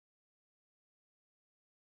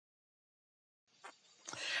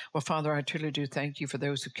Well, Father, I truly do thank you for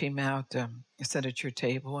those who came out, sat at your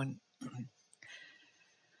table, and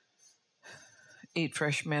eat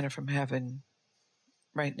fresh manna from heaven.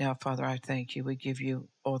 Right now, Father, I thank you. We give you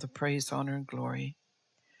all the praise, honor, and glory.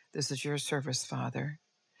 This is your service, Father.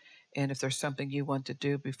 And if there's something you want to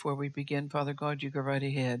do before we begin, Father God, you go right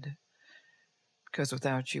ahead. Because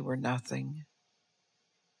without you, we're nothing.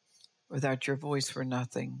 Without your voice, we're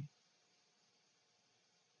nothing.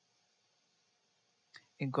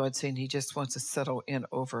 And God's saying he just wants to settle in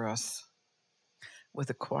over us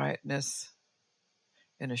with a quietness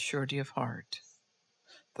and a surety of heart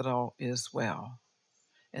that all is well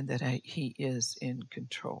and that he is in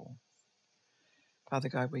control. Father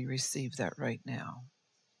God, we receive that right now.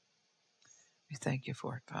 We thank you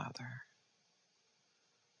for it, Father.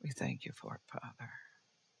 We thank you for it, Father.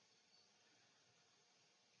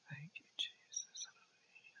 Thank you, Jesus.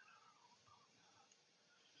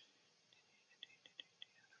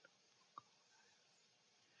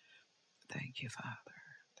 Thank you, Father.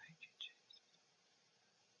 Thank you, Jesus.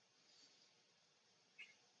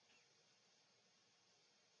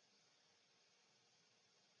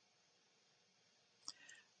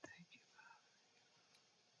 Thank you, Father.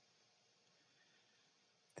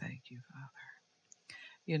 Thank you, Father.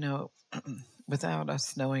 You know, without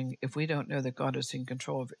us knowing, if we don't know that God is in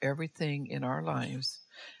control of everything in our lives,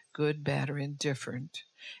 good, bad, or indifferent,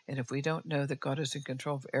 and if we don't know that God is in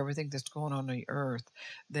control of everything that's going on the earth,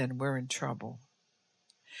 then we're in trouble.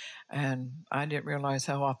 And I didn't realize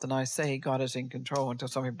how often I say God is in control until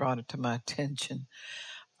somebody brought it to my attention.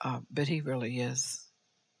 But he really is.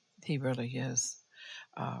 He really is.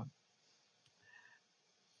 Uh,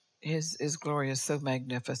 his glory is so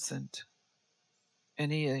magnificent.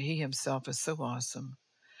 And he himself is so awesome.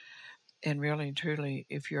 And really and truly,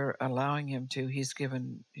 if you're allowing him to, he's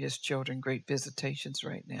given his children great visitations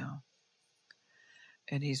right now.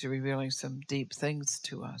 And he's revealing some deep things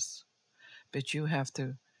to us. But you have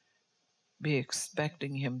to be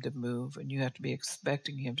expecting him to move, and you have to be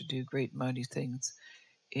expecting him to do great mighty things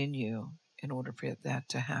in you in order for that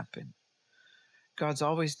to happen. God's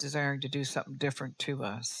always desiring to do something different to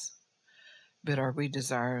us, but are we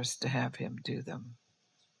desirous to have him do them?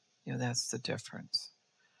 You know, that's the difference.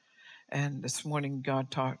 And this morning,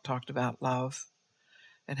 God talked about love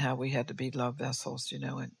and how we had to be love vessels, you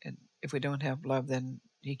know, and if we don't have love, then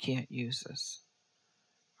he can't use us.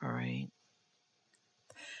 All right.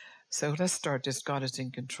 So let's start this. God is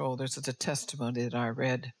in control. There's a testimony that I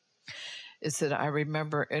read. It said, I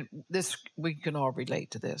remember, and this, we can all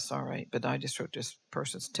relate to this, all right, but I just wrote this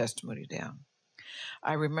person's testimony down.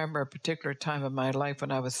 I remember a particular time of my life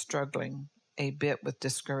when I was struggling a bit with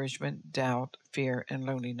discouragement, doubt, fear, and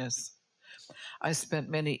loneliness. I spent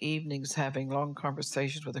many evenings having long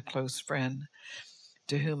conversations with a close friend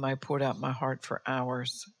to whom I poured out my heart for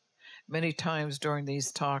hours. Many times during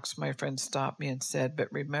these talks, my friend stopped me and said,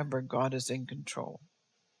 but remember, God is in control.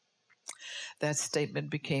 That statement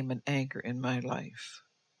became an anchor in my life.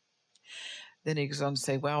 Then he goes on to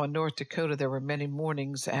say, well, in North Dakota, there were many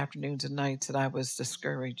mornings, afternoons, and nights that I was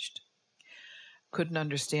discouraged. Couldn't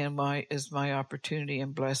understand why is my opportunity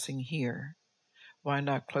and blessing here. Why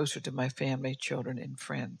not closer to my family, children, and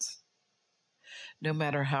friends? No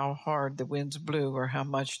matter how hard the winds blew or how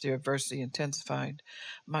much the adversity intensified,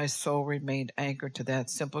 my soul remained anchored to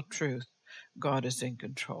that simple truth: God is in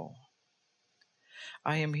control.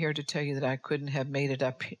 I am here to tell you that I couldn't have made it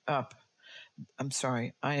I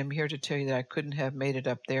am here to tell you that I couldn't have made it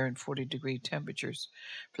up there in 40-degree temperatures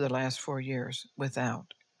for the last 4 years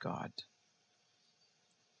without God.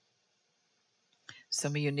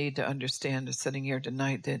 Some of you need to understand, sitting here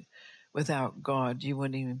tonight, that without God, you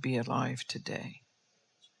wouldn't even be alive today.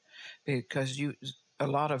 Because a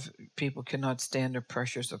lot of people cannot stand the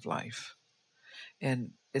pressures of life.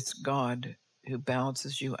 And it's God who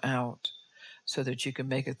balances you out so that you can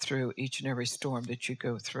make it through each and every storm that you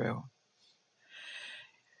go through.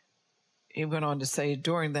 He went on to say,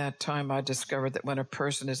 during that time, I discovered that when a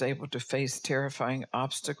person is able to face terrifying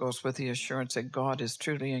obstacles with the assurance that God is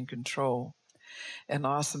truly in control, an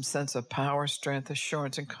awesome sense of power, strength,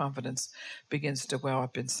 assurance, and confidence begins to well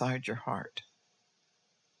up inside your heart.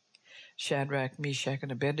 Shadrach, Meshach,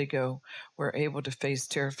 and Abednego were able to face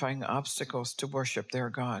terrifying obstacles to worship their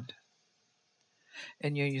God.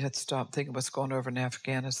 And you have to stop thinking what's going over in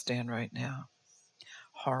Afghanistan right now.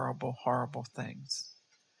 Horrible, horrible things.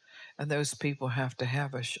 And those people have to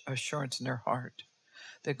have assurance in their heart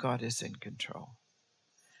that God is in control.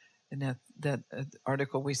 And that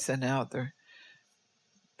article we sent out,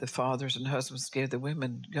 the fathers and husbands gave the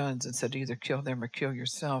women guns and said, either kill them or kill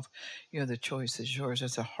yourself. You know, the choice is yours.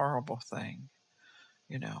 It's a horrible thing,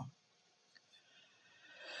 you know.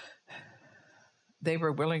 They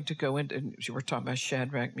were willing to go into, and we're talking about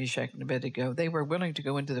Shadrach, Meshach, and Abednego. They were willing to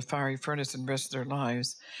go into the fiery furnace and risk their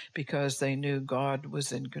lives because they knew God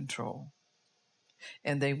was in control.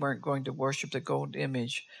 And they weren't going to worship the gold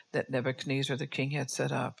image that Nebuchadnezzar the king had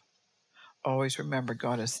set up. Always remember,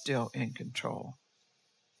 God is still in control.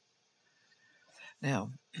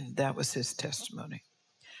 Now, that was his testimony.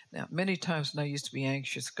 Now, many times when I used to be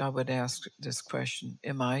anxious, God would ask this question,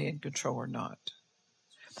 am I in control or not?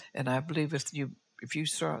 And I believe if you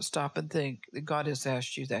stop and think, God has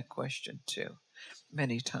asked you that question too,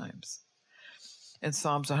 many times. And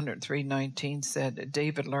Psalms 103:19 said,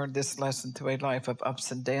 David learned this lesson through a life of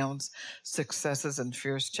ups and downs, successes and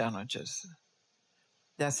fierce challenges.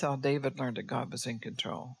 That's how David learned that God was in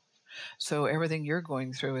control. So everything you're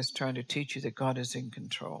going through is trying to teach you that God is in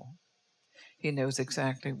control. He knows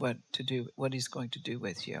exactly what to do, what he's going to do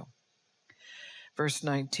with you. Verse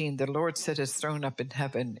 19, the Lord set his throne up in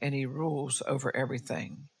heaven, and he rules over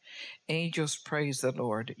everything. Angels praise the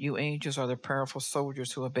Lord. You angels are the powerful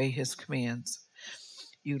soldiers who obey his commands.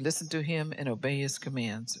 You listen to him and obey his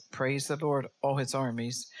commands. Praise the Lord, all his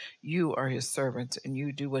armies. You are his servants, and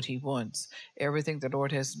you do what he wants. Everything the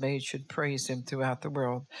Lord has made should praise him throughout the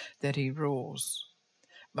world that he rules.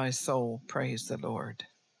 My soul, praise the Lord.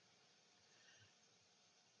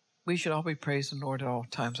 We should all be praising the Lord at all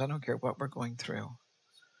times. I don't care what we're going through.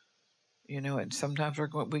 You know, and sometimes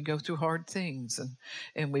we go through hard things,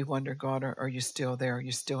 and we wonder, God, are you still there? Are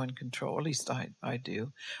you still in control? At least I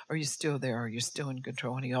do. Are you still there? Are you still in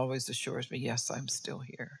control? And he always assures me, yes, I'm still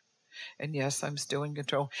here. And yes, I'm still in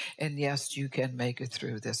control. And yes, you can make it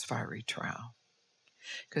through this fiery trial.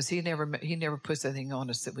 Because he never puts anything on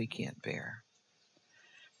us that we can't bear.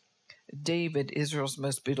 David, Israel's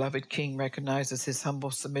most beloved king, recognizes his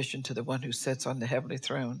humble submission to the one who sits on the heavenly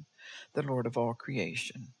throne, the Lord of all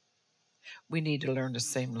creation. We need to learn the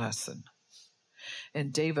same lesson.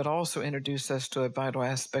 And David also introduced us to a vital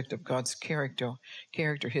aspect of God's character,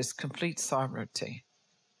 his complete sovereignty.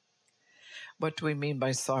 What do we mean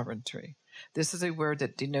by sovereignty? This is a word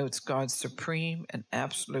that denotes God's supreme and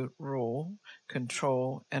absolute rule,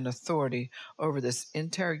 control, and authority over this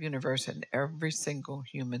entire universe and every single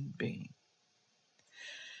human being.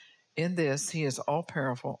 In this, he is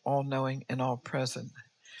all-powerful, all-knowing, and all-present.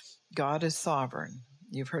 God is sovereign.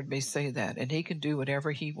 You've heard me say that. And he can do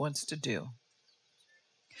whatever he wants to do.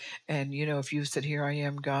 And, you know, if you said, here I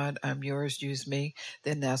am, God, I'm yours, use me,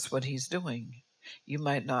 then that's what he's doing. You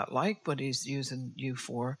might not like what he's using you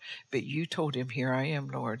for, but you told him, here I am,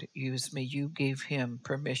 Lord, use me. You gave him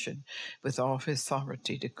permission with all of his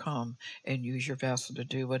sovereignty to come and use your vessel to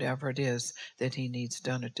do whatever it is that he needs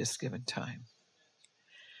done at this given time.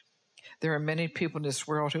 There are many people in this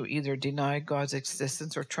world who either deny God's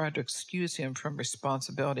existence or try to excuse him from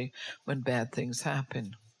responsibility when bad things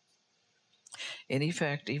happen. In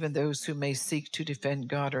effect, even those who may seek to defend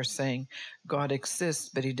God are saying God exists,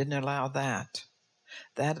 but he didn't allow that.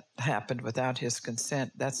 That happened without his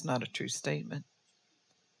consent. That's not a true statement.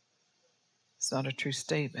 It's not a true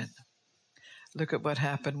statement. Look at what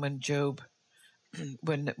happened when Job,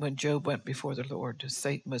 when Job went before the Lord.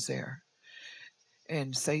 Satan was there.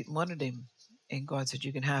 And Satan wanted him. And God said,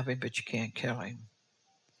 you can have him, but you can't kill him.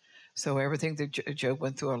 So everything that Job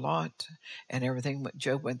went through a lot, and everything that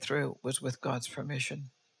Job went through was with God's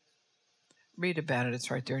permission. Read about it. It's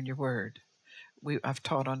right there in your word. I've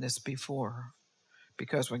taught on this before.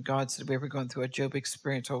 Because when God said we were going through a Job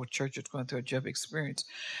experience, whole church was going through a Job experience,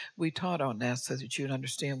 we taught on that so that you'd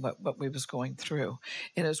understand what we was going through.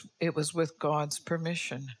 And it was with God's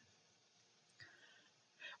permission.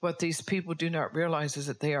 What these people do not realize is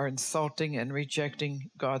that they are insulting and rejecting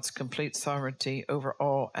God's complete sovereignty over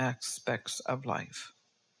all aspects of life.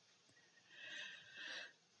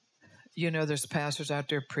 You know, there's pastors out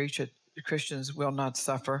there preach that Christians will not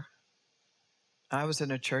suffer. I was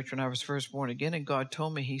in a church when I was first born again, and God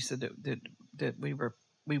told me, he said that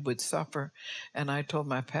we would suffer. And I told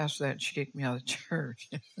my pastor that, and she kicked me out of the church.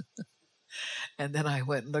 And then I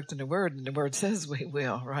went and looked in the Word, and the Word says we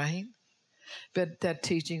will, right? But that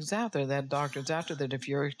teaching's out there, that doctrine's out there, that if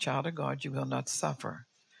you're a child of God, you will not suffer.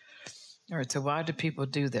 All right, so why do people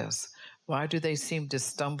do this? Why do they seem to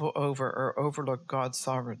stumble over or overlook God's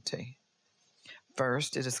sovereignty?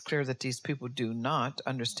 First, it is clear that these people do not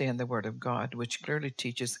understand the Word of God, which clearly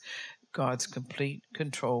teaches God's complete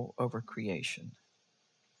control over creation.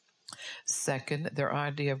 Second, their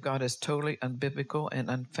idea of God is totally unbiblical and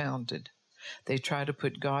unfounded. They try to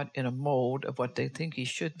put God in a mold of what they think he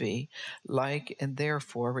should be, like and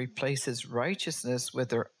therefore replace his righteousness with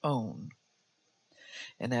their own.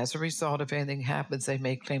 And as a result, if anything happens, they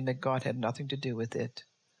may claim that God had nothing to do with it.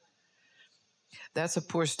 That's a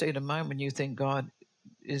poor state of mind when you think God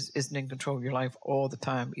isn't in control of your life all the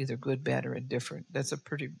time, either good, bad, or indifferent. That's a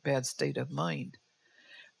pretty bad state of mind.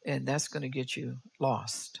 And that's going to get you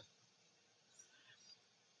lost.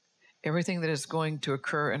 Everything that is going to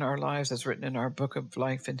occur in our lives is written in our book of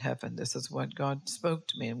life in heaven. This is what God spoke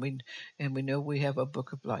to me, and we know we have a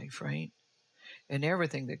book of life, right? And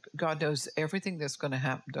everything that God knows, everything that's going to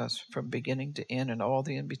happen to us from beginning to end and all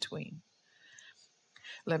the in between.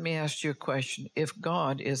 Let me ask you a question. If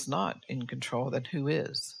God is not in control, then who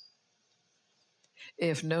is?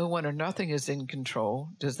 If no one or nothing is in control,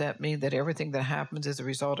 does that mean that everything that happens is a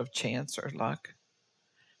result of chance or luck?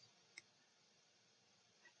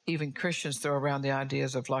 Even Christians throw around the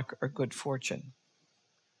ideas of luck or good fortune.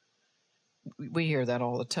 We hear that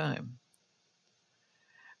all the time.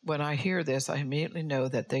 When I hear this, I immediately know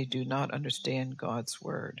that they do not understand God's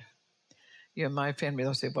word. You know, my family,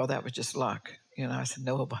 they'll say, well, that was just luck. You know, I said,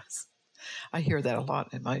 no, it was. I hear that a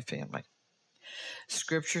lot in my family.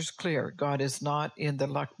 Scripture's clear. God is not in the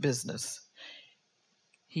luck business.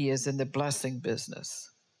 He is in the blessing business.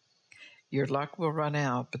 Your luck will run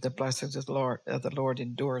out, but the blessings of the Lord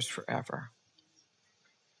endures forever.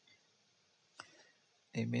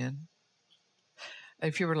 Amen.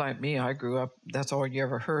 If you were like me, I grew up, that's all you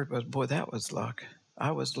ever heard was, boy, that was luck.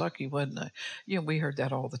 I was lucky, wasn't I? You know, we heard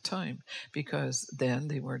that all the time because then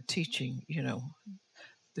they weren't teaching, you know,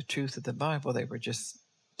 the truth of the Bible. They were just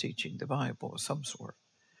teaching the Bible of some sort.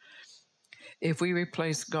 If we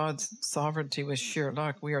replace God's sovereignty with sheer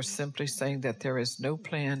luck, we are simply saying that there is no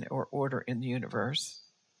plan or order in the universe,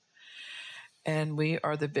 and we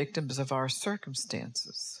are the victims of our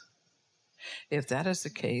circumstances. If that is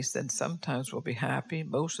the case, then sometimes we'll be happy,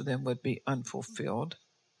 most of them would be unfulfilled,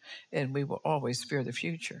 and we will always fear the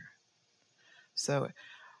future. So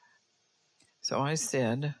I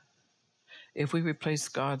said, if we replace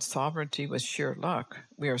God's sovereignty with sheer luck,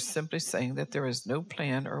 we are simply saying that there is no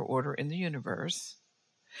plan or order in the universe,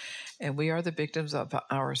 and we are the victims of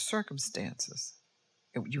our circumstances.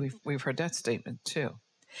 We've heard that statement too.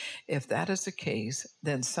 If that is the case,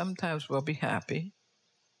 then sometimes we'll be happy,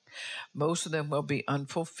 most of them will be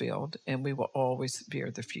unfulfilled, and we will always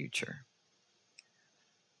fear the future.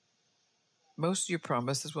 Most of your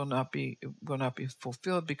promises will not be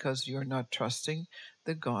fulfilled because you are not trusting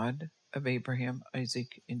the God of Abraham,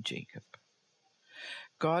 Isaac, and Jacob.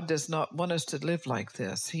 God does not want us to live like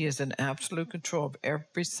this. He is in absolute control of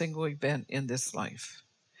every single event in this life.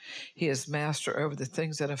 He is master over the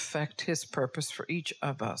things that affect his purpose for each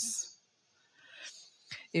of us.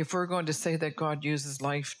 If we're going to say that God uses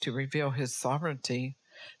life to reveal his sovereignty,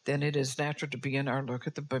 then it is natural to begin our look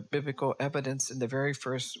at the biblical evidence in the very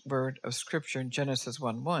first word of Scripture in Genesis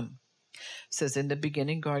 1:1. It says, in the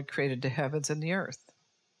beginning, God created the heavens and the earth.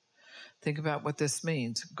 Think about what this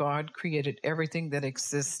means. God created everything that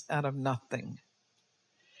exists out of nothing.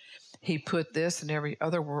 He put this and every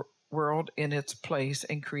other world in its place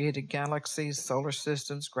and created galaxies, solar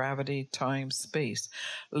systems, gravity, time, space,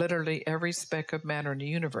 literally every speck of matter in the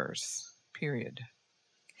universe, period.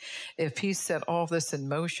 If he set all this in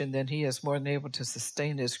motion, then he is more than able to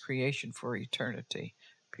sustain his creation for eternity,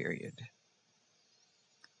 period.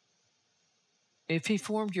 If he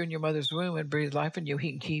formed you in your mother's womb and breathed life in you,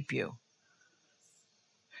 he can keep you.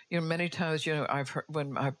 You know, many times, you know, I've heard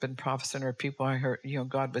when I've been prophesying or people I heard, you know,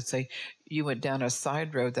 God would say, you went down a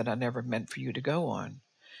side road that I never meant for you to go on.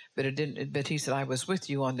 But it didn't, but he said, I was with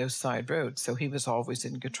you on those side roads. So he was always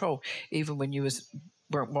in control. Even when you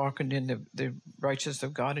weren't walking in the righteousness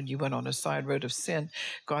of God and you went on a side road of sin,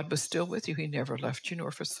 God was still with you. He never left you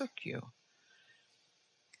nor forsook you.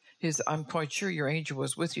 I'm quite sure your angel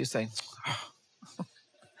was with you saying, oh,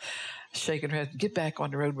 shaking her head, get back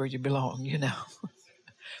on the road where you belong, you know.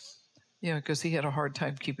 Yeah, because he had a hard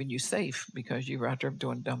time keeping you safe because you were out there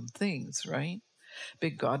doing dumb things, right?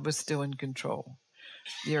 But God was still in control.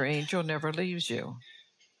 Your angel never leaves you.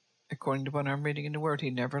 According to what I'm reading in the Word,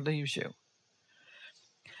 he never leaves you.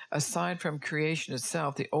 Aside from creation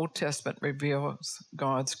itself, the Old Testament reveals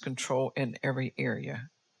God's control in every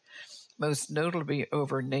area, most notably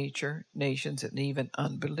over nature, nations, and even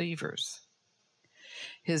unbelievers.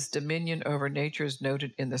 His dominion over nature is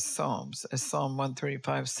noted in the Psalms, as Psalm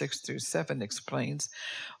 135, 6-7 explains,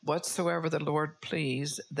 whatsoever the Lord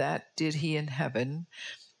pleased, that did he in heaven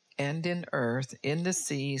and in earth, in the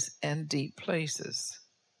seas and deep places.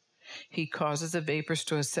 He causes the vapors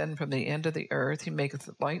to ascend from the end of the earth. He maketh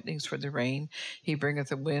lightnings for the rain. He bringeth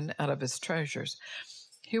the wind out of his treasures.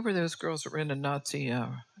 Here were those girls that were in a Nazi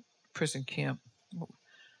prison camp,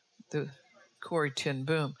 the Corrie ten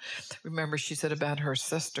Boom. Remember, she said about her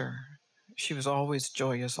sister, She was always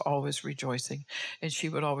joyous, always rejoicing. And she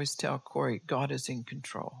would always tell Corey, God is in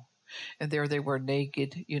control. And there they were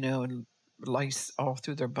naked, and lice all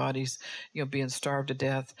through their bodies, being starved to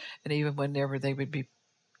death. And even whenever they would be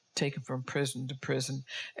taken from prison to prison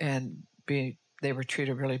and they were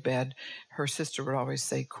treated really bad, her sister would always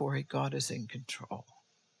say, Corey, God is in control.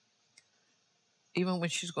 Even when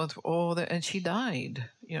she's going through all that, and she died,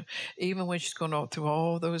 even when she's going through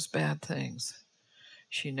all those bad things,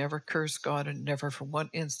 she never cursed God and never for one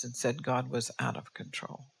instant said God was out of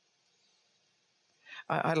control.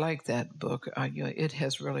 I like that book. It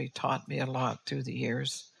has really taught me a lot through the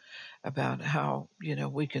years about how,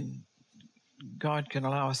 God can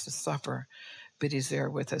allow us to suffer, but he's there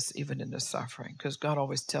with us even in the suffering. Because God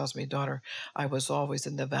always tells me, daughter, I was always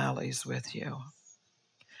in the valleys with you.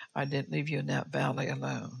 I didn't leave you in that valley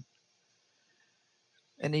alone.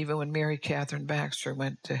 And even when Mary Catherine Baxter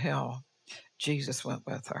went to hell, Jesus went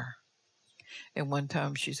with her. And one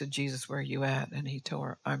time she said, Jesus, where are you at? And he told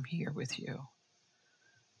her, I'm here with you.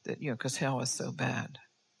 That, because hell is so bad.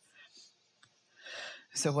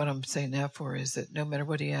 So what I'm saying that for is that no matter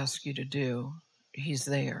what he asks you to do, he's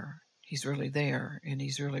there. He's really there, and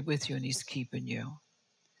he's really with you, and he's keeping you.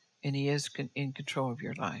 And he is in control of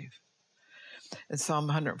your life. And Psalm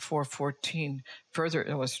 104:14 further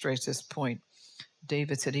illustrates this point.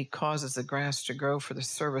 David said, he causes the grass to grow for the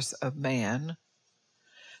service of man,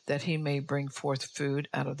 that he may bring forth food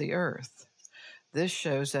out of the earth. This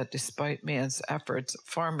shows that despite man's efforts,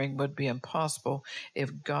 farming would be impossible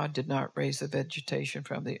if God did not raise the vegetation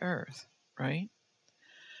from the earth, right?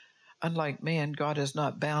 Unlike man, God is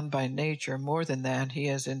not bound by nature. More than that, he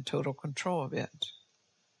is in total control of it.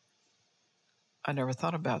 I never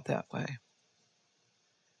thought about it that way.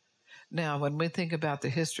 Now, when we think about the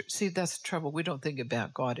history, see, that's the trouble. We don't think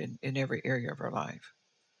about God in every area of our life.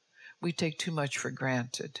 We take too much for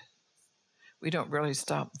granted. We don't really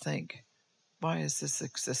stop and think, why is this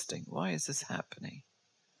existing? Why is this happening?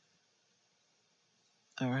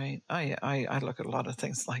 All right. I look at a lot of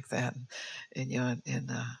things like that.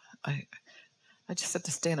 And I just have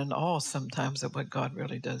to stand in awe sometimes of what God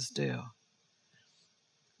really does do.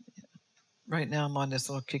 Right now I'm on this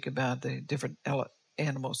little kick about the different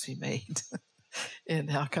animals he made and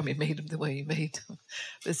how come he made them the way he made them.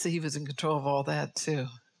 But see, he was in control of all that too.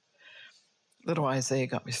 Little Isaiah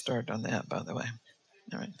got me started on that, by the way.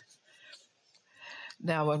 All right.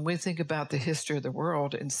 Now, when we think about the history of the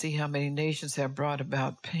world and see how many nations have brought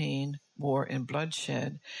about pain, war, and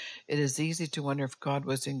bloodshed, it is easy to wonder if God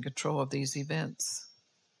was in control of these events.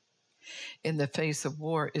 In the face of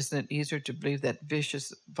war, isn't it easier to believe that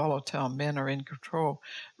vicious, volatile men are in control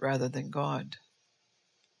rather than God?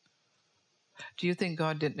 Do you think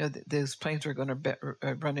God didn't know that those planes were going to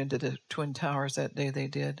run into the Twin Towers that day they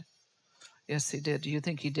did? Yes, he did. Do you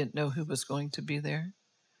think he didn't know who was going to be there?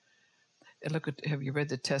 And have you read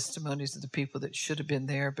the testimonies of the people that should have been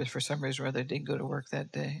there, but for some reason or other didn't go to work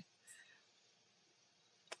that day?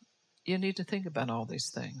 You need to think about all these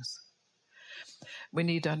things. We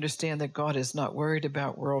need to understand that God is not worried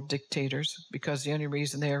about world dictators because the only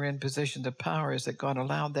reason they are in positions of power is that God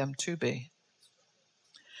allowed them to be.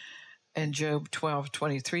 And Job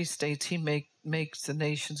 12:23 states, he makes the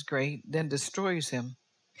nations great, then destroys him.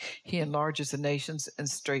 He enlarges the nations and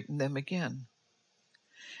straightens them again.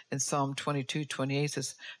 And Psalm 22:28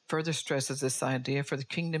 says, further stresses this idea, for the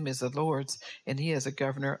kingdom is the Lord's, and he is a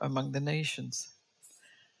governor among the nations.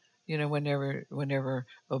 Whenever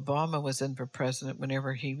Obama was in for president,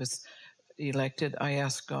 whenever he was elected, I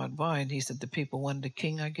asked God why, and he said the people wanted a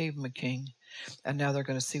king, I gave them a king, and now they're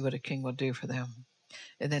going to see what a king will do for them.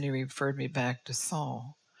 And then he referred me back to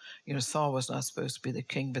Saul. Saul was not supposed to be the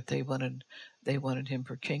king, but they wanted him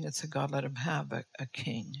for king, and so God let him have a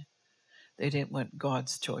king. They didn't want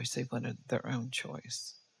God's choice, they wanted their own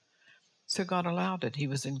choice. So God allowed it. He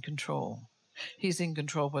was in control. He's in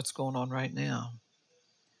control of what's going on right now.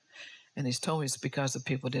 And he's told me it's because the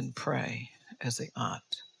people didn't pray as they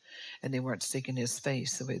ought, and they weren't seeking his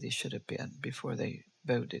face the way they should have been before they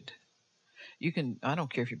voted. I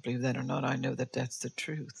don't care if you believe that or not, I know that that's the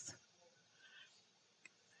truth.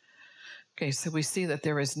 Okay, so we see that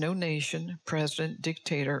there is no nation, president,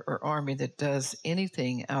 dictator, or army that does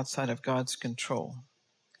anything outside of God's control.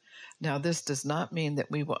 Now, this does not mean that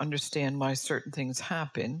we will understand why certain things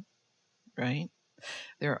happen, right?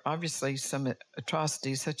 There are obviously some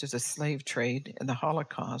atrocities, such as the slave trade and the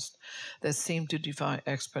Holocaust, that seem to defy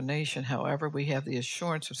explanation. However, we have the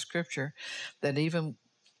assurance of Scripture that even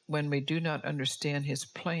when we do not understand his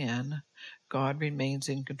plan, God remains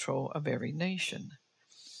in control of every nation.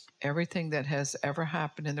 Everything that has ever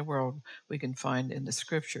happened in the world, we can find in the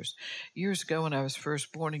Scriptures. Years ago, when I was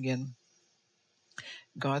first born again,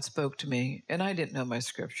 God spoke to me, and I didn't know my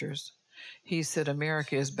scriptures. He said,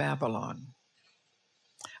 America is Babylon.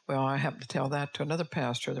 Well, I happened to tell that to another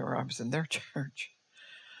pastor that I was in their church.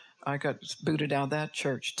 I got booted out of that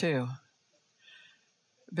church too.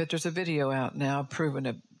 But there's a video out now proving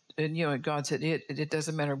it. And, God said, it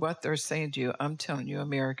doesn't matter what they're saying to you. I'm telling you,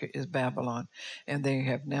 America is Babylon. And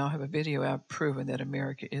they now have a video out proving that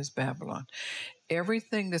America is Babylon.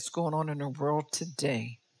 Everything that's going on in the world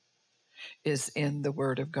today is in the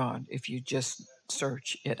Word of God. If you just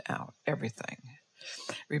search it out, everything.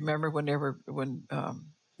 Remember when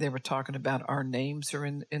they were talking about our names are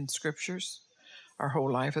in scriptures? Our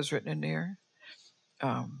whole life is written in there.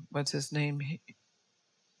 What's his name?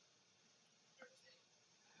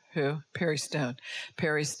 Who? Perry Stone.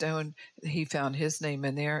 Perry Stone, he found his name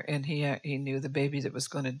in there, and he knew the baby that was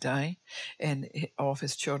going to die, and all of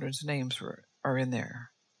his children's names are in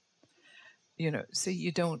there. See,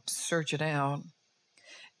 you don't search it out.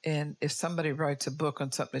 And if somebody writes a book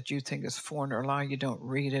on something that you think is foreign or lie, you don't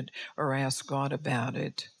read it or ask God about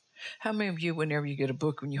it. How many of you, whenever you get a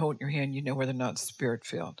book, when you hold it in your hand, you know whether or not it's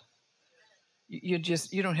spirit-filled? You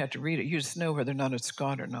don't have to read it. You just know whether or not it's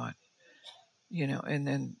God or not. And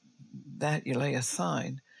then that you lay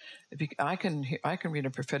aside. I can read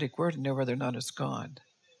a prophetic word and know whether or not it's God.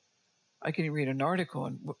 I can read an article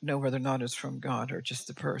and know whether or not it's from God or just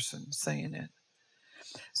the person saying it.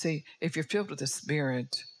 See, if you're filled with the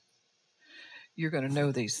Spirit, you're going to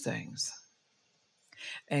know these things.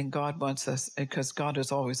 And God wants us, because God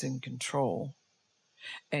is always in control.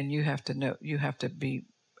 And you have to know, you have to be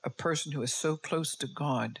a person who is so close to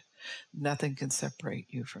God, nothing can separate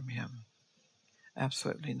you from Him.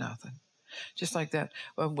 Absolutely nothing. Just like that,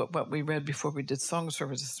 what we read before we did song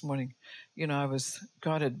service this morning,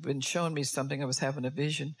 God had been showing me something. I was having a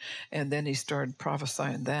vision, and then He started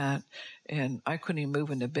prophesying that, and I couldn't even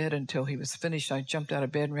move into bed until He was finished. I jumped out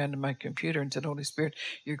of bed and ran to my computer and said, Holy Spirit,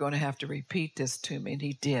 you're going to have to repeat this to me. And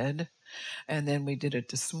He did, and then we did it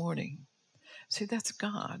this morning. See, that's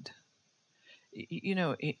God.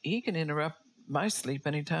 He can interrupt my sleep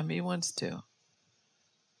anytime He wants to.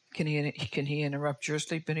 Can he interrupt your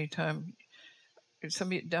sleep anytime?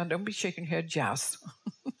 Somebody down, don't be shaking your head, yes.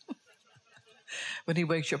 When He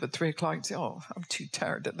wakes you up at 3 o'clock and say, oh, I'm too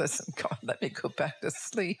tired to listen. God, let me go back to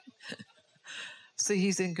sleep. See,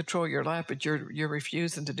 He's in control of your life, but you're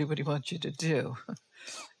refusing to do what He wants you to do,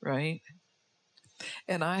 right?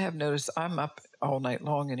 And I have noticed I'm up all night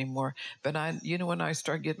long anymore, but when I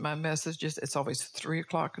start getting my messages, it's always 3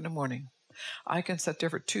 o'clock in the morning. I can sit there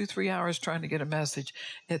for 2-3 hours trying to get a message.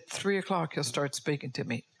 At 3 o'clock, He'll start speaking to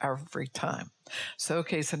me every time. So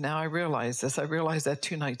now I realize this. I realized that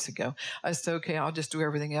 2 nights ago. I said, okay, I'll just do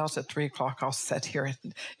everything else. At 3 o'clock, I'll sit here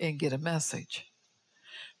and get a message.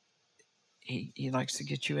 He likes to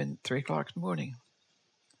get you in 3 o'clock in the morning.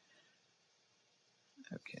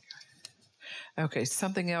 Okay,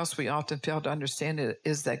 something else we often fail to understand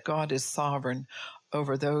is that God is sovereign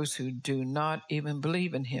over those who do not even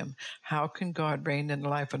believe in Him. How can God reign in the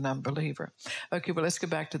life of an unbeliever? Okay, well, let's go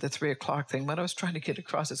back to the 3 o'clock thing. What I was trying to get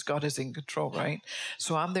across is God is in control, right?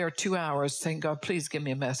 So I'm there 2 hours saying, God, please give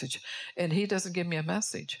me a message. And He doesn't give me a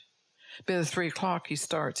message. But at 3 o'clock, He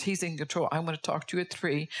starts. He's in control. I want to talk to you at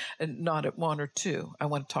 3 and not at 1 or 2. I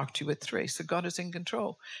want to talk to you at 3. So God is in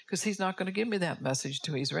control because He's not going to give me that message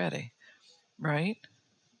till He's ready, right?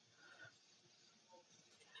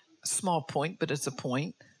 Small point, but it's a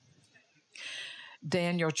point.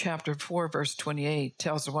 Daniel chapter 4, verse 28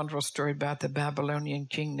 tells a wonderful story about the Babylonian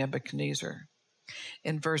king Nebuchadnezzar.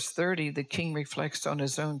 In verse 30, the king reflects on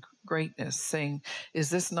his own greatness, saying,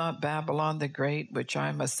 is this not Babylon the Great, which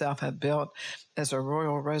I myself have built as a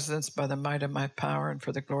royal residence by the might of my power and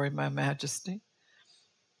for the glory of my majesty?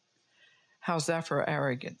 How's that for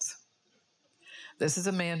arrogance? This is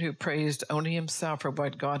a man who praised only himself for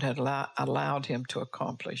what God had allowed him to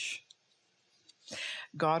accomplish.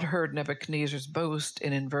 God heard Nebuchadnezzar's boast,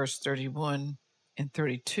 and in verse 31 and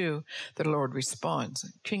 32, the Lord responds,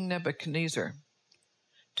 King Nebuchadnezzar,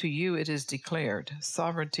 to you it is declared,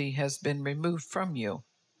 sovereignty has been removed from you.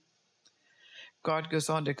 God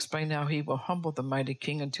goes on to explain how He will humble the mighty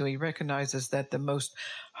king until he recognizes that the Most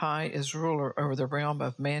High is ruler over the realm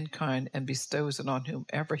of mankind and bestows it on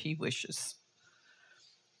whomever He wishes.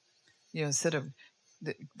 Instead of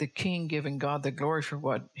the king giving God the glory for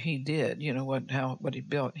what He did, what He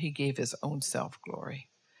built, He gave His own self glory.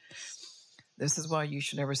 This is why you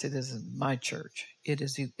should never say, this is my church. It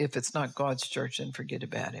is, if it's not God's church, then forget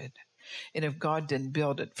about it. And if God didn't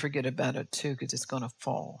build it, forget about it too, because it's going to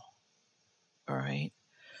fall. All right?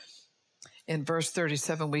 In verse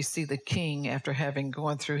 37, we see the king, after having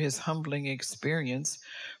gone through his humbling experience,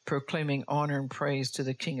 proclaiming honor and praise to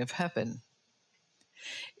the King of heaven.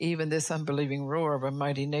 Even this unbelieving ruler of a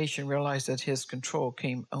mighty nation realized that his control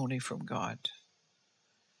came only from God.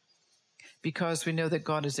 Because we know that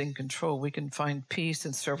God is in control, we can find peace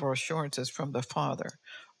and several assurances from the Father.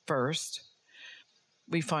 First,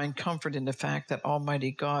 we find comfort in the fact that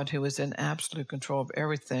Almighty God, who is in absolute control of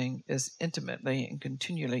everything, is intimately and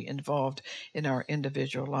continually involved in our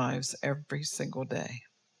individual lives every single day.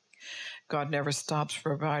 God never stops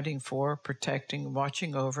providing for, protecting,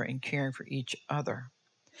 watching over, and caring for each other.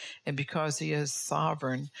 And because He is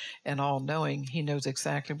sovereign and all-knowing, He knows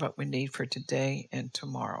exactly what we need for today and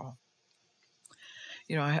tomorrow.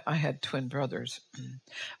 You know, I had twin brothers.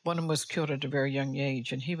 One of them was killed at a very young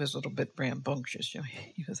age, and he was a little bit rambunctious. You know,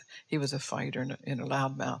 he was a fighter and a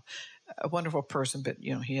loudmouth, a wonderful person, but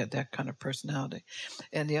you know, he had that kind of personality.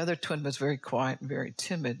 And the other twin was very quiet and very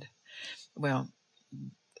timid. Well,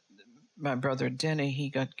 my brother Denny, he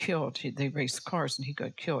got killed. They raced cars, and he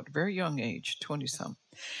got killed at a very young age, 20-some.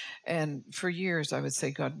 And for years, I would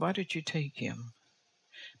say, God, why did you take him?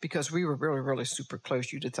 Because we were really, really super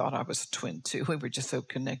close. You'd have thought I was a twin too. We were just so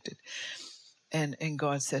connected. And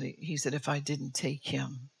God said, He said, if I didn't take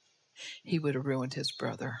him, he would have ruined his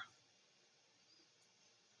brother.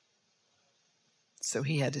 So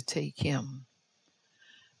He had to take him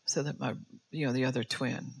so that the other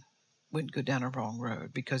twin wouldn't go down a wrong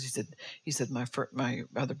road. Because he said my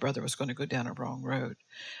other brother was going to go down a wrong road.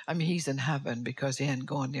 I mean, he's in heaven because he hadn't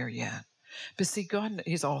gone there yet. But see, God,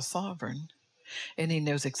 He's all sovereign. And He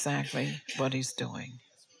knows exactly what He's doing.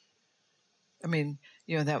 I mean,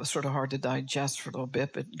 you know, that was sort of hard to digest for a little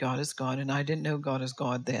bit, but God is God. And I didn't know God is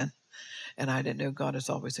God then. And I didn't know God is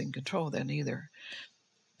always in control then either.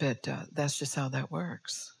 But that's just how that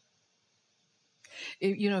works.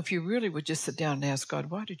 If you really would just sit down and ask God,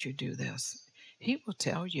 why did you do this? He will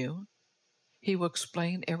tell you. He will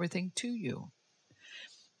explain everything to you.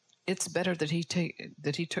 It's better that He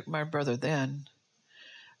took my brother then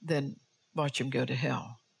than watch him go to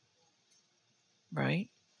hell. Right?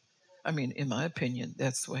 I mean, in my opinion,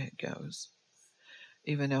 that's the way it goes.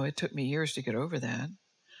 Even though it took me years to get over that,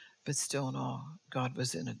 but still in all, God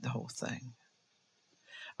was in it, the whole thing.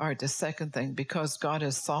 All right, the second thing, because God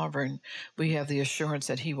is sovereign, we have the assurance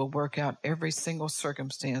that He will work out every single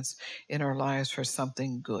circumstance in our lives for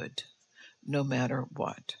something good, no matter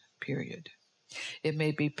what, period. It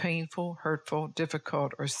may be painful, hurtful,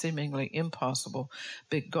 difficult, or seemingly impossible,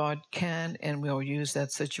 but God can and will use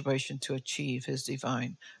that situation to achieve His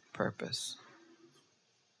divine purpose.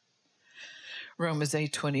 Romans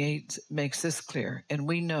 8:28 makes this clear, and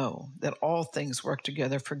we know that all things work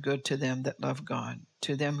together for good to them that love God,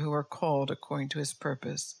 to them who are called according to His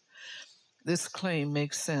purpose. This claim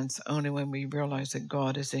makes sense only when we realize that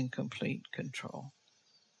God is in complete control.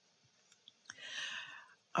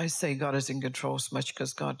 I say God is in control so much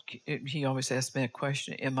because He always asks me a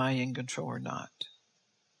question, am I in control or not?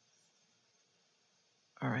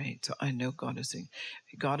 All right, so I know God is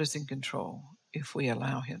in control if we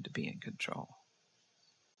allow Him to be in control.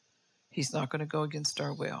 He's not going to go against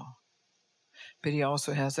our will. But He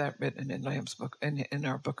also has that written in Lamb's book, in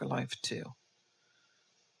our book of life too.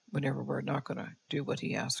 Whenever we're not going to do what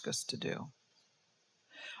He asks us to do.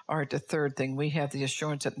 All right, the third thing, we have the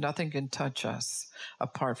assurance that nothing can touch us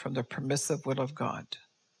apart from the permissive will of God.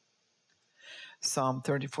 Psalm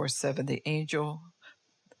 34:7,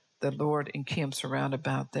 the Lord encamps around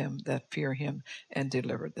about them that fear Him and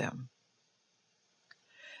deliver them.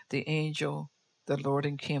 The Lord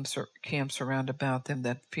encamps around about them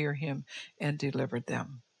that fear Him and deliver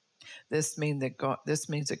them. This means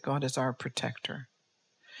that God is our protector.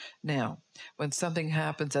 Now, when something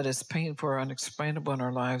happens that is painful or unexplainable in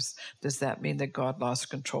our lives, does that mean that God lost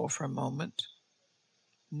control for a moment?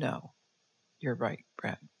 No. You're right,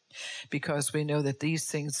 Brad. Because we know that these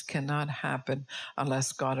things cannot happen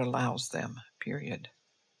unless God allows them, period.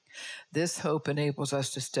 This hope enables us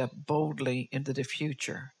to step boldly into the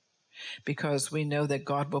future because we know that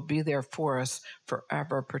God will be there for us,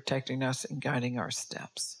 forever protecting us and guiding our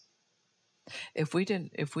steps. If we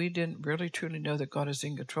didn't really truly know that God is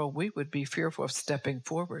in control, we would be fearful of stepping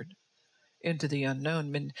forward into the unknown. I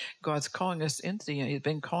mean, God's calling us He's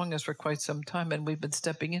been calling us for quite some time, and we've been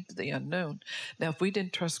stepping into the unknown. Now, if we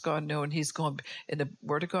didn't trust God, knowing He's going, and the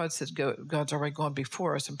Word of God says God's already gone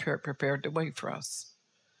before us and prepared the way for us.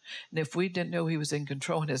 And if we didn't know He was in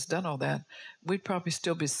control and has done all that, we'd probably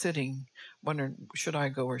still be sitting wondering, should I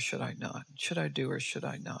go or should I not? Should I do or should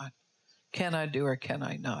I not? Can I do or can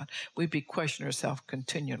I not? We'd be questioning ourselves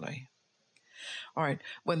continually. All right.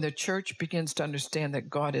 When the church begins to understand that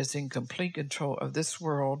God is in complete control of this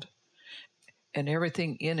world and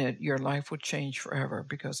everything in it, your life will change forever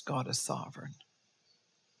because God is sovereign.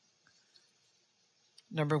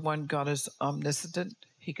 Number one, God is omniscient.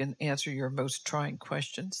 He can answer your most trying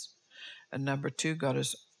questions. And number two, God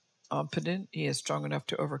is omnipotent. He is strong enough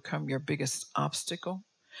to overcome your biggest obstacle.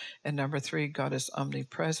 And number three, God is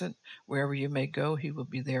omnipresent. Wherever you may go, he will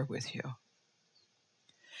be there with you.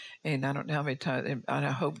 And I don't know how many times, and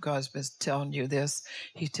I hope God's been telling you this.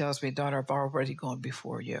 He tells me, daughter, I've already gone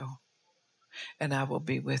before you, and I will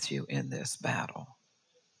be with you in this battle.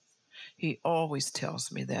 He always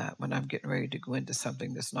tells me that when I'm getting ready to go into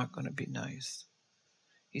something that's not going to be nice.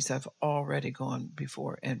 He said, I've already gone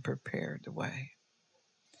before and prepared the way.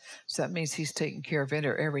 So that means he's taking care of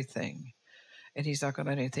everything, and he's not going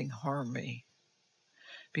to let anything harm me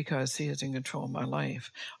because he is in control of my life.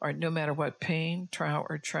 All right, no matter what pain, trial,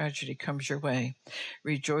 or tragedy comes your way,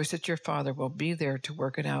 rejoice that your Father will be there to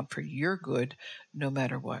work it out for your good no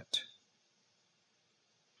matter what.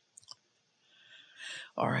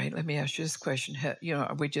 All right, let me ask you this question.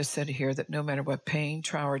 We just said here that no matter what pain,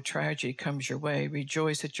 trial, or tragedy comes your way,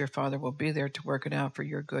 rejoice that your Father will be there to work it out for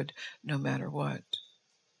your good no matter what.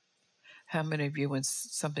 How many of you, when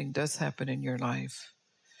something does happen in your life,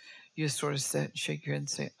 you sort of sit and shake your head and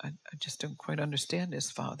say, I just don't quite understand this,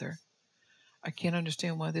 Father. I can't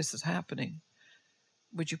understand why this is happening.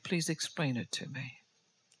 Would you please explain it to me?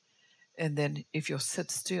 And then if you'll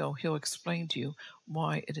sit still, he'll explain to you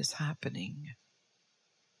why it is happening.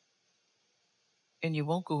 And you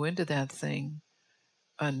won't go into that thing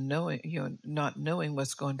unknowing, not knowing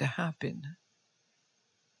what's going to happen.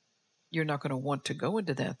 You're not going to want to go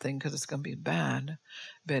into that thing because it's going to be bad.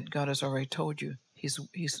 But God has already told you.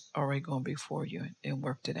 He's already gone before you and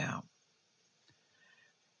worked it out.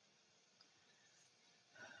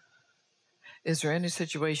 Is there any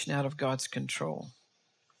situation out of God's control?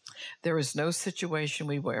 There is no situation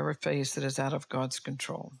we will ever face that is out of God's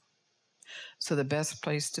control. So the best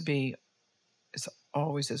place to be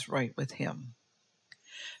is right with him.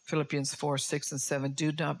 Philippians 4, 6, and 7,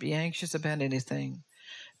 do not be anxious about anything,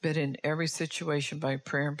 but in every situation by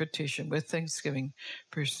prayer and petition with thanksgiving,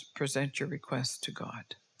 present your requests to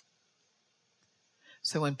God.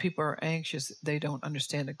 So when people are anxious, they don't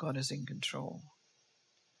understand that God is in control.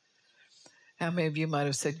 How many of you might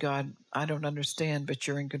have said, God, I don't understand, but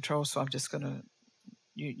you're in control, so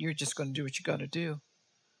you're just going to do what you got to do.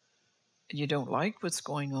 And you don't like what's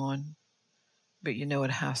going on, but you know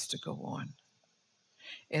it has to go on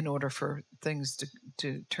in order for things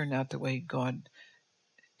to turn out the way God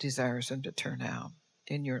desires them to turn out.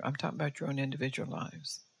 I'm talking about your own individual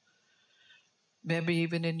lives. Maybe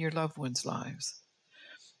even in your loved ones' lives.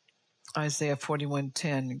 Isaiah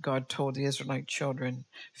 41:10, God told the Israelite children,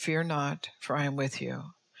 fear not, for I am with you.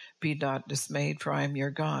 Be not dismayed, for I am your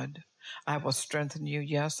God. I will strengthen you.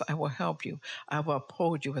 Yes, I will help you. I will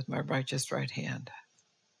uphold you with my righteous right hand.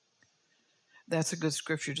 That's a good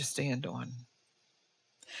scripture to stand on.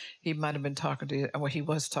 He might have been he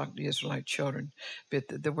was talking to the Israelite children, but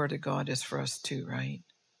the word of God is for us too, right?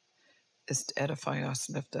 It's to edify us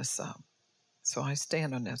and lift us up. So I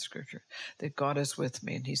stand on that scripture, that God is with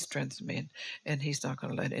me and he strengthens me, and he's not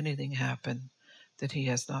going to let anything happen that he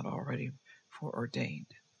has not already foreordained.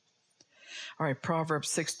 All right, Proverbs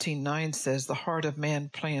 16:9 says, the heart of man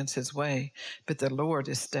plans his way, but the Lord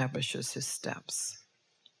establishes his steps.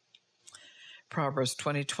 Proverbs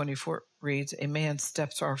 20:24 reads, a man's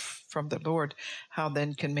steps are from the Lord. How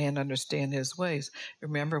then can man understand his ways?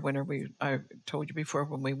 Remember I told you before,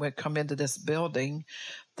 when we come into this building,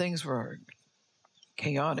 things were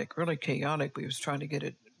chaotic, really chaotic. We was trying to get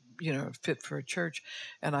it, fit for a church.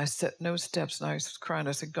 And I set no steps, and I was crying.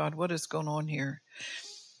 I said, God, what is going on here?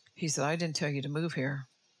 He said, I didn't tell you to move here.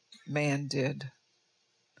 Man did.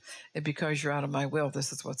 And because you're out of my will,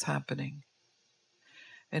 this is what's happening.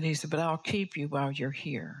 And he said, but I'll keep you while you're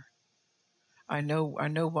here. I know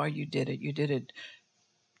why you did it. You did it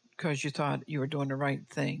because you thought you were doing the right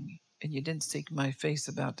thing, and you didn't seek my face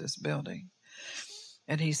about this building.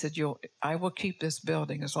 And he said, I will keep this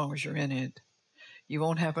building as long as you're in it. You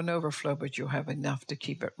won't have an overflow, but you'll have enough to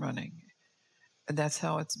keep it running. And that's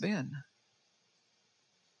how it's been.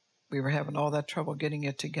 We were having all that trouble getting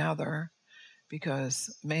it together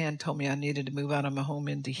because man told me I needed to move out of my home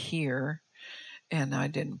into here, and I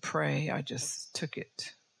didn't pray. I just took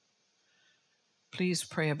it. Please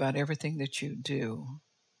pray about everything that you do,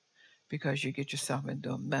 because you get yourself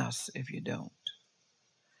into a mess if you don't.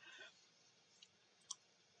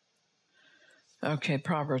 Okay,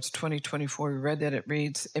 Proverbs 20:24. We read that. It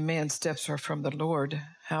reads, "A man's steps are from the Lord.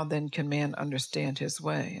 How then can man understand his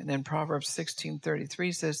way?" And then Proverbs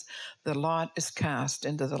 16:33 says, "The lot is cast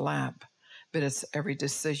into the lap, but its every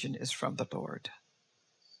decision is from the Lord."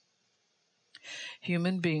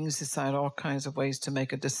 Human beings decide all kinds of ways to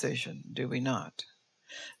make a decision, do we not?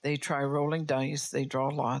 They try rolling dice, they draw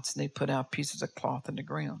lots, and they put out pieces of cloth in the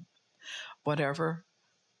ground. Whatever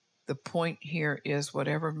the point here is,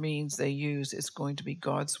 whatever means they use is going to be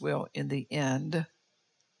God's will in the end,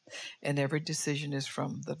 and every decision is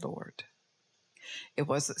from the Lord.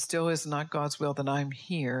 Still is not God's will that I'm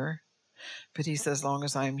here, but he says as long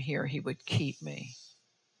as I'm here, he would keep me.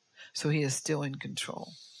 So he is still in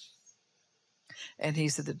control. And he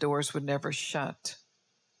said the doors would never shut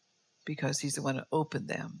because he's the one who opened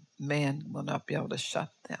them. Man will not be able to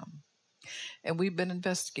shut them. And we've been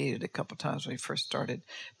investigated a couple times when we first started,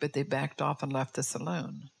 but they backed off and left us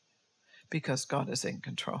alone because God is in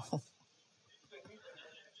control.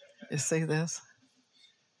 You see this?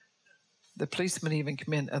 The policemen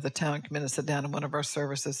even of the town come in and sit down in one of our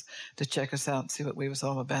services to check us out and see what we was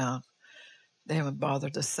all about. They haven't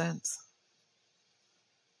bothered us since.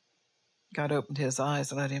 God opened his eyes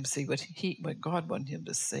and let him see what God wanted him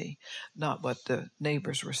to see, not what the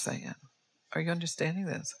neighbors were saying. Are you understanding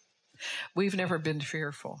this? We've never been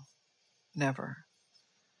fearful. Never.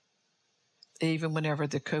 Even whenever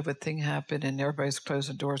the COVID thing happened and everybody's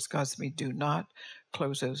closing doors, God said to me, do not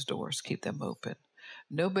close those doors. Keep them open.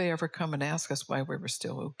 Nobody ever come and asked us why we were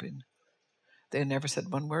still open. They never said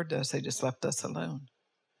one word to us. They just left us alone.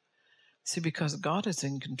 See, because God is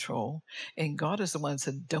in control, and God is the one that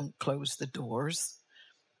said, don't close the doors.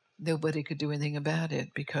 Nobody could do anything about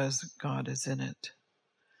it because God is in it.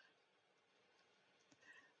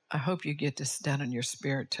 I hope you get this down in your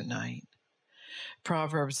spirit tonight.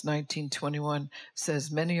 Proverbs 19:21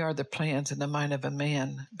 says, "Many are the plans in the mind of a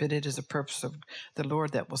man, but it is the purpose of the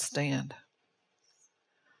Lord that will stand."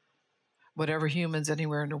 Whatever humans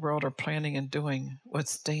anywhere in the world are planning and doing, what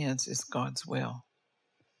stands is God's will.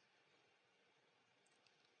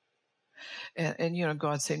 And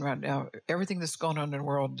God's saying right now, everything that's going on in the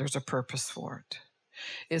world, there's a purpose for it.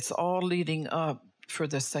 It's all leading up for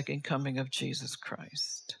the second coming of Jesus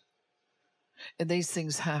Christ. And these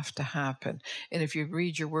things have to happen. And if you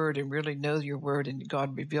read your word and really know your word and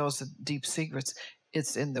God reveals the deep secrets,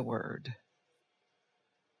 it's in the word.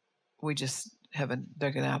 We just haven't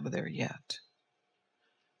dug it out of there yet.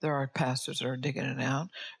 There are pastors that are digging it out.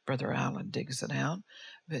 Brother Allen digs it out.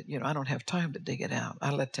 But, I don't have time to dig it out.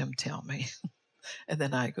 I let them tell me. And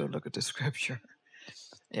then I go look at the scripture.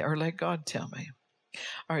 Or let God tell me.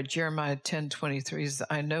 All right, Jeremiah 10:23 says,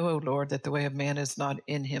 "I know, O Lord, that the way of man is not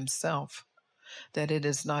in himself, that it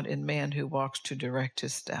is not in man who walks to direct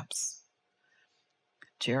his steps."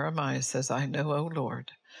 Jeremiah says, "I know, O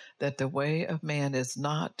Lord, that the way of man is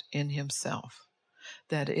not in himself,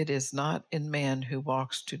 that it is not in man who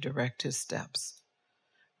walks to direct his steps."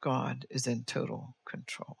 God is in total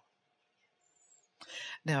control.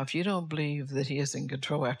 Now, if you don't believe that he is in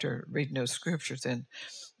control after reading those scriptures, then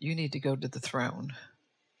you need to go to the throne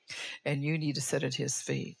and you need to sit at his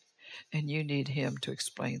feet and you need him to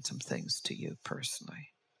explain some things to you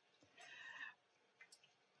personally.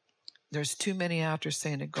 There's too many out there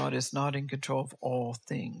saying that God is not in control of all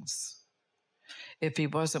things. If he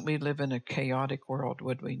wasn't, we'd live in a chaotic world,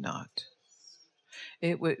 would we not?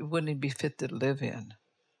 It wouldn't be fit to live in.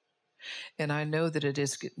 And I know that it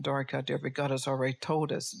is getting dark out there, but God has already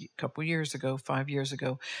told us a couple years ago, 5 years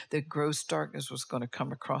ago, that gross darkness was going to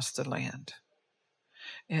come across the land.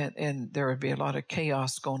 And there would be a lot of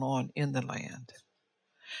chaos going on in the land.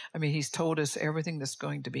 I mean, he's told us everything that's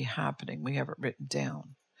going to be happening. We have it written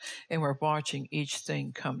down. And we're watching each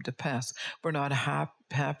thing come to pass. We're not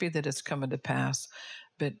happy that it's coming to pass,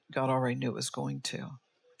 but God already knew it was going to.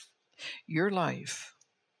 Your life,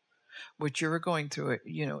 what you're going through,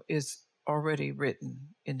 is already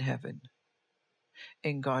written in heaven.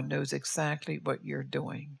 And God knows exactly what you're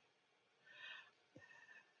doing.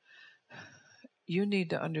 You need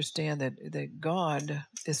to understand that God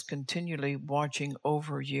is continually watching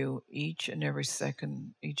over you each and every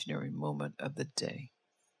second, each and every moment of the day.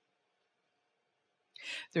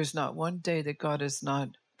 There's not one day that God is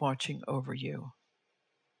not watching over you.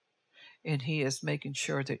 And he is making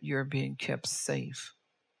sure that you're being kept safe.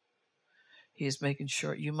 He is making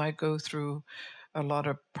sure you might go through a lot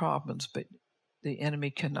of problems, but the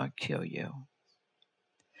enemy cannot kill you.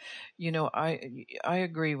 I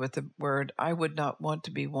agree with the word. I would not want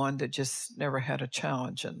to be one that just never had a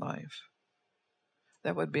challenge in life.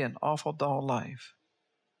 That would be an awful dull life.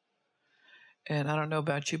 And I don't know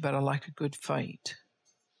about you, but I like a good fight.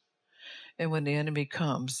 And when the enemy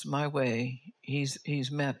comes my way,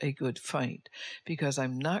 he's met a good fight, because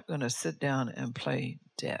I'm not going to sit down and play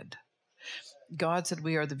dead. God said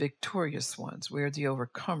we are the victorious ones. We are the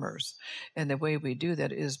overcomers. And the way we do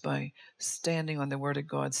that is by standing on the word of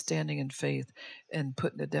God, standing in faith, and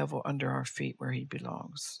putting the devil under our feet where he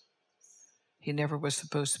belongs. He never was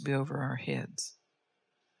supposed to be over our heads.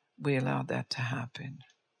 We allowed that to happen.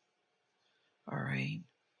 All right.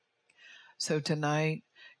 So tonight,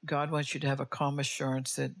 God wants you to have a calm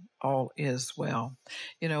assurance that all is well.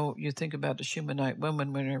 You know, you think about the Shumanite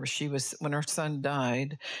woman when her son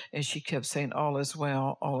died, and she kept saying, all is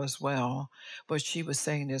well, all is well. What she was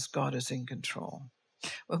saying is, God is in control.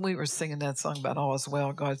 When we were singing that song about all is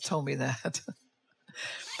well, God told me that.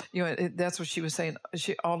 That's what she was saying.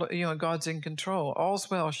 God's in control. All's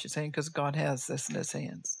well, she's saying, because God has this in his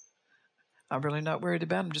hands. I'm really not worried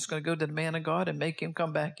about it. I'm just going to go to the man of God and make him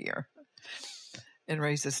come back here and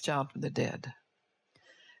raise this child from the dead.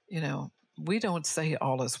 We don't say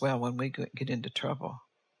all is well when we get into trouble.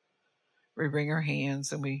 We wring our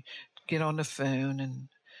hands and we get on the phone and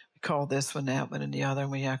we call this one, that one, and the other,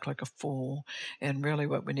 and we act like a fool. And really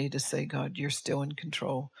what we need to say, God, you're still in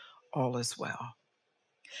control. All is well.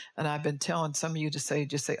 And I've been telling some of you to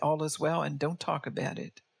just say all is well and don't talk about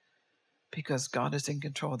it, because God is in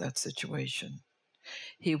control of that situation.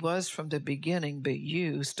 He was from the beginning, but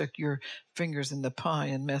you stuck your fingers in the pie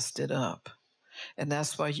and messed it up. And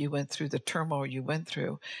that's why you went through the turmoil you went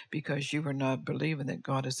through, because you were not believing that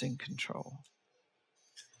God is in control.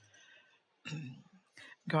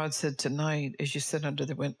 God said tonight, as you sit under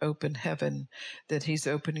the open heaven, that he's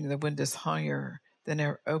opening the windows higher than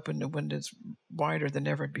ever, open the windows wider than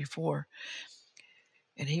ever before.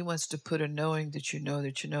 And he wants to put a knowing that you know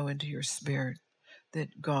into your spirit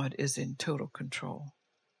that God is in total control.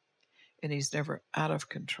 And he's never out of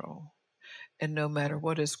control. And no matter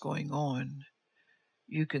what is going on,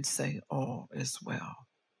 you can say all is well.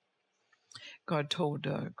 God told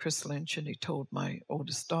Chris Lynch, and he told my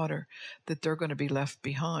oldest daughter, that they're going to be left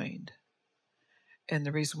behind. And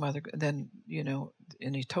the reason why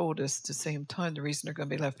and he told us at the same time, the reason they're going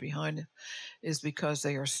to be left behind is because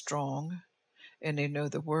they are strong and they know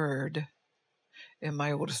the word. And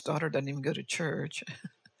my oldest daughter doesn't even go to church,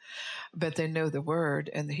 but they know the word,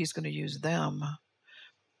 and he's going to use them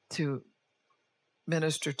to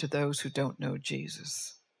minister to those who don't know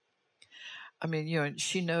Jesus. I mean,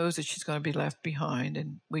 she knows that she's going to be left behind,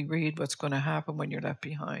 and we read what's going to happen when you're left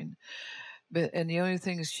behind. And the only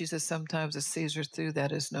thing is, she says sometimes it sees her through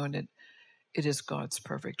that is knowing that it is God's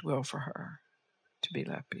perfect will for her to be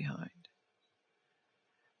left behind.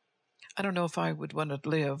 I don't know if I would want to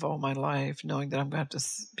live all my life knowing that I'm going to have to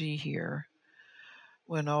be here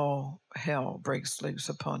when all hell breaks loose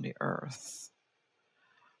upon the earth.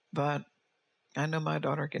 But I know my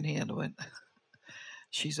daughter can handle it.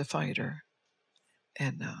 She's a fighter.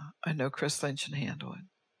 And I know Chris Lynch can handle it.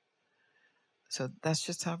 So that's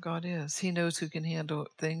just how God is. He knows who can handle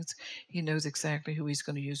things. He knows exactly who he's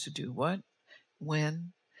going to use to do what,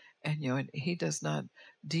 when, and he does not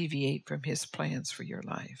deviate from his plans for your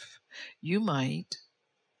life. You might,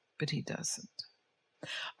 but he doesn't.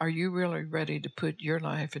 Are you really ready to put your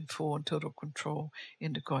life in full and total control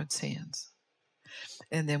into God's hands?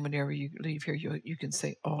 And then whenever you leave here, you can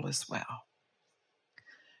say all is well.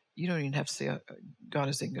 You don't even have to say God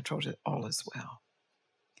is in control. All is well.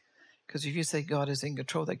 Because if you say God is in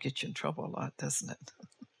control, that gets you in trouble a lot, doesn't it?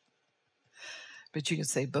 But you can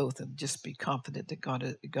say both and just be confident that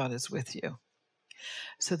God is with you.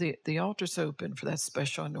 So the altar's open for that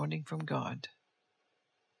special anointing from God.